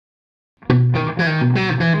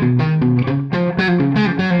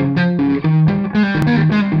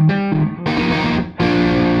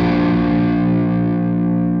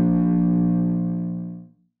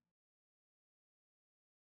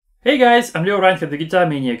Hey guys, I'm Renhardt, the Guitar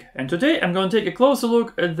Maniac, and today I'm going to take a closer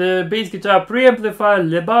look at the bass guitar preamplifier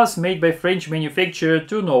Le Bass made by French manufacturer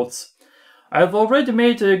Two Notes. I've already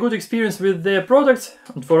made a good experience with their products,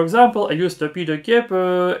 and for example I used Torpedo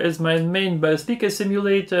C.A.B as my main speaker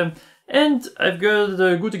simulator, and I've got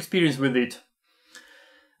a good experience with it.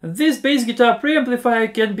 This bass guitar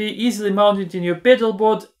preamplifier can be easily mounted in your pedal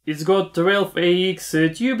board. It's got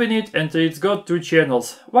 12AX tube in it and it's got two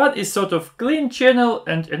channels. One is sort of clean channel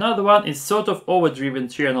and another one is sort of overdriven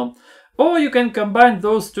channel. Or you can combine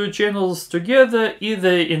those two channels together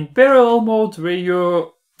either in parallel mode where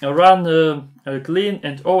you run a clean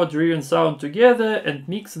and overdriven sound together and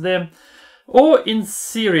mix them, or in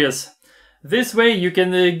series. This way you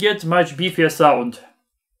can get much beefier sound.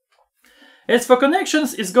 As for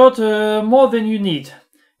connections, it's got more than you need.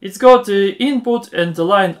 It's got input and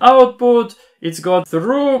line output, it's got the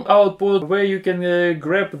room output where you can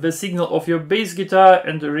grab the signal of your bass guitar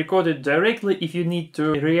and record it directly if you need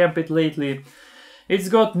to reamp it lately. It's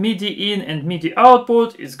got MIDI in and MIDI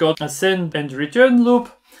output, it's got a send and return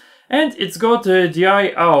loop, and it's got a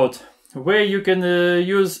DI out where you can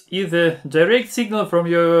use either direct signal from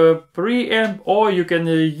your preamp or you can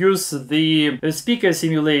use the speaker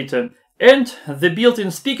simulator. And the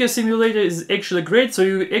built-in speaker simulator is actually great, so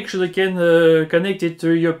you actually can connect it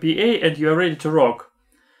to your PA and you are ready to rock.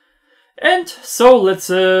 And so let's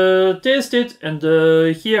test it and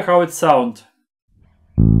hear how it sounds.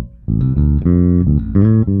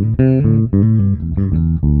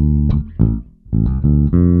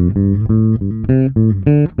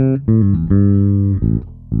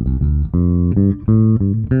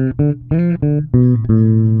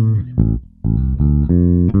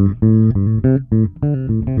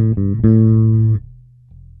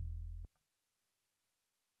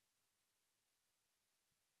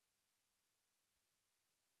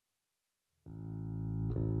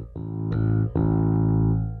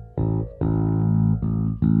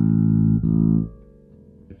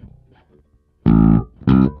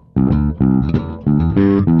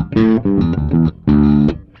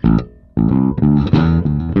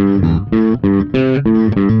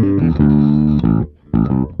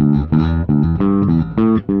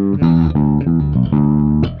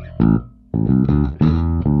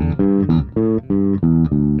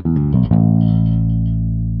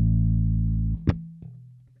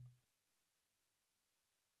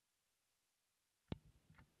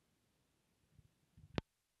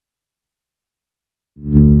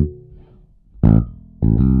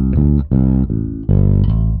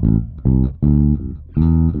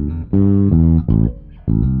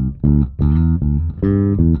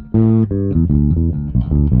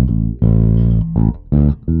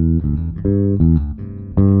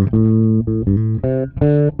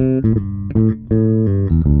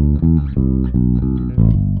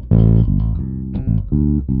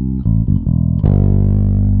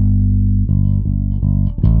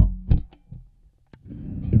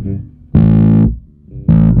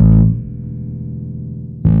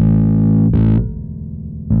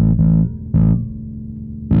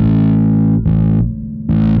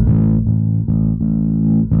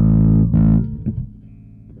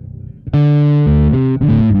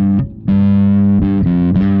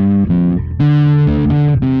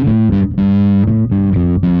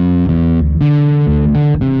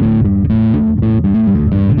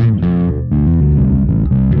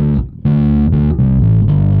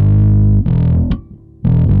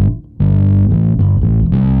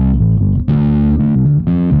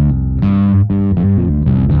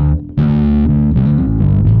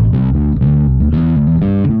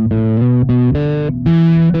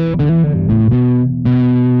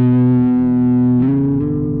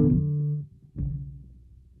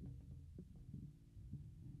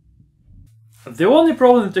 The only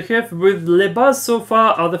problem that I have with Le Bass so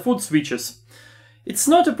far are the foot switches. It's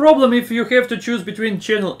not a problem if you have to choose between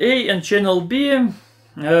channel A and channel B,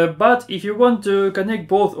 but if you want to connect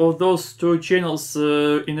both of those two channels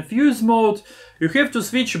in a fuse mode, you have to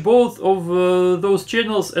switch both of those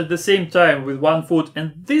channels at the same time with one foot,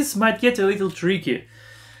 and this might get a little tricky.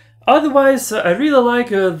 Otherwise, I really like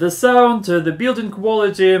the sound, the built-in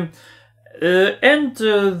quality, and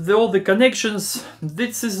all the connections.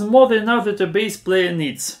 This is more than enough that a bass player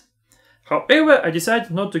needs. However, I decided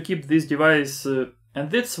not to keep this device, and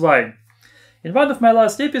that's why. In one of my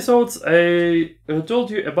last episodes, I told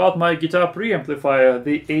you about my guitar preamplifier,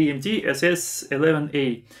 the AMT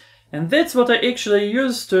SS11A. And that's what I actually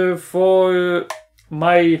used for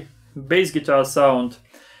my bass guitar sound.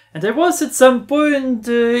 And I was at some point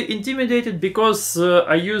intimidated because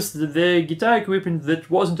I used the guitar equipment that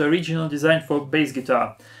wasn't originally designed for bass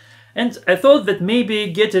guitar. And I thought that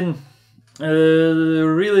maybe getting a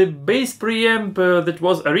really bass preamp that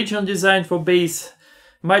was originally designed for bass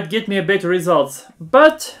might get me a better results,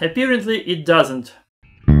 but apparently it doesn't.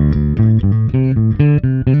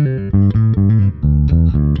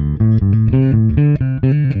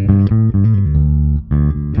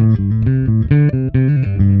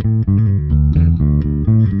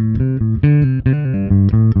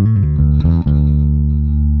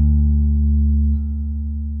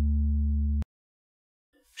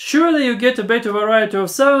 Surely you get a better variety of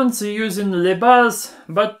sounds using le bass,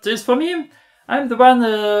 but as for me, I'm the one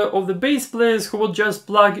of the bass players who would just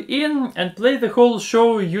plug in and play the whole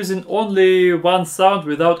show using only one sound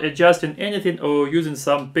without adjusting anything or using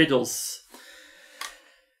some pedals.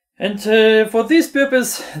 And for this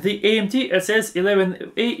purpose, the AMT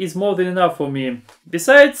SS11A is more than enough for me.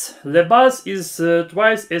 Besides, le bass is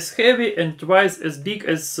twice as heavy and twice as big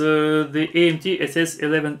as the AMT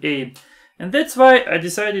SS11A. And that's why I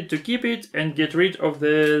decided to keep it and get rid of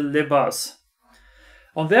the le bass.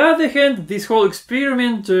 On the other hand, this whole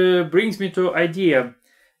experiment brings me to an idea.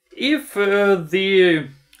 If the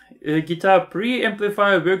guitar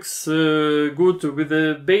preamplifier works good with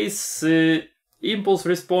the bass impulse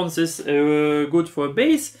responses good for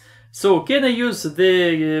bass, so can I use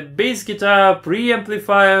the bass guitar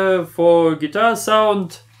preamplifier for guitar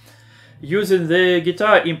sound using the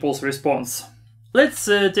guitar impulse response? Let's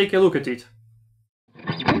take a look at it.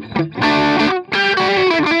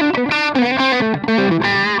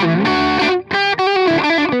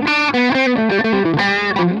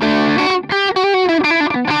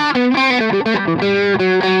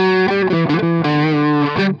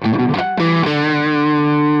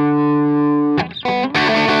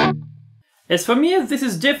 As for me, this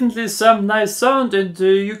is definitely some nice sound, and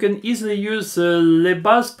you can easily use le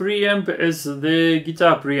bass preamp as the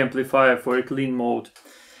guitar preamplifier for a clean mode.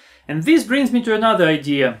 And this brings me to another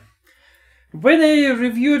idea. When I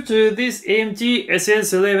reviewed this AMT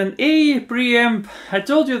SS11A preamp, I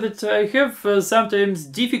told you that I have sometimes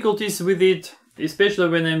difficulties with it, especially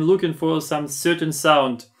when I'm looking for some certain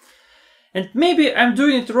sound. And maybe I'm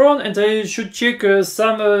doing it wrong and I should check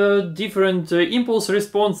some different impulse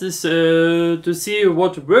responses to see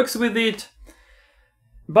what works with it.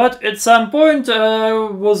 But at some point I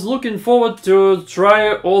was looking forward to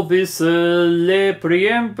try all this Le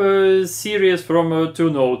Preamp series from 2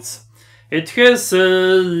 notes. It has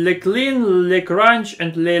Le Clean, Le Crunch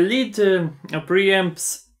and Le Lead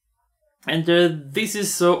preamps, and this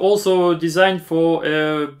is also designed for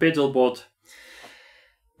a pedal board.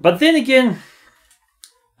 But then again,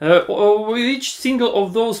 each single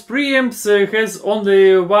of those preamps has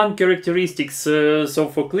only one characteristics, so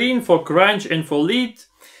for clean, for crunch and for lead.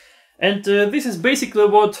 And this is basically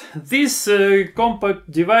what this compact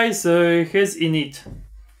device has in it.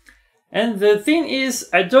 And the thing is,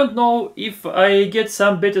 I don't know if I get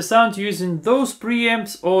some better sound using those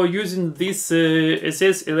preamps or using this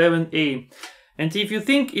SS11A. And if you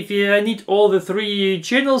think if I need all the 3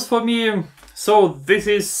 channels for me, so this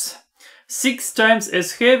is 6 times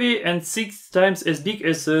as heavy and 6 times as big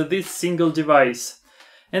as this single device.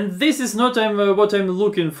 And this is not what I'm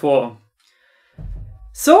looking for.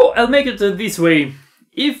 So I'll make it this way.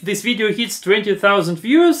 If this video hits 20,000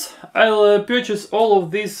 views, I'll purchase all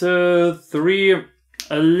of these 3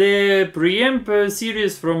 Le Preamp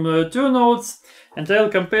series from 2 notes, and I'll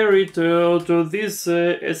compare it to this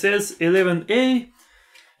SS11A,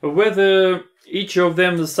 whether each of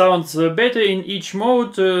them sounds better in each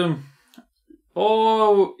mode,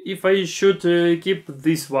 or if I should keep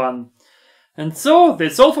this one. And so,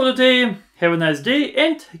 that's all for today. Have a nice day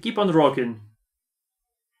and keep on rocking.